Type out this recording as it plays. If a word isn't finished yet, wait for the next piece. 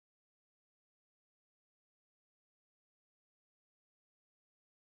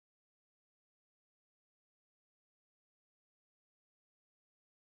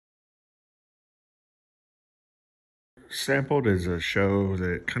Sampled is a show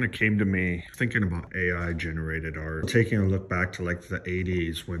that kind of came to me thinking about AI generated art. Taking a look back to like the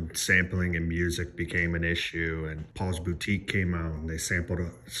 80s when sampling in music became an issue and Paul's Boutique came out and they sampled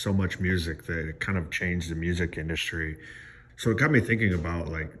so much music that it kind of changed the music industry. So it got me thinking about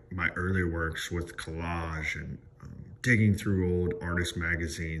like my early works with collage and digging through old artist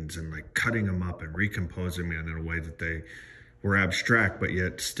magazines and like cutting them up and recomposing them in a way that they were abstract, but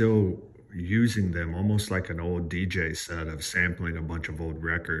yet still using them almost like an old DJ set of sampling a bunch of old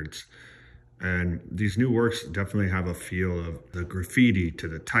records. And these new works definitely have a feel of the graffiti to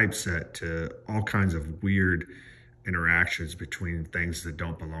the typeset to all kinds of weird interactions between things that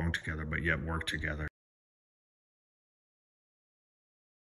don't belong together but yet work together.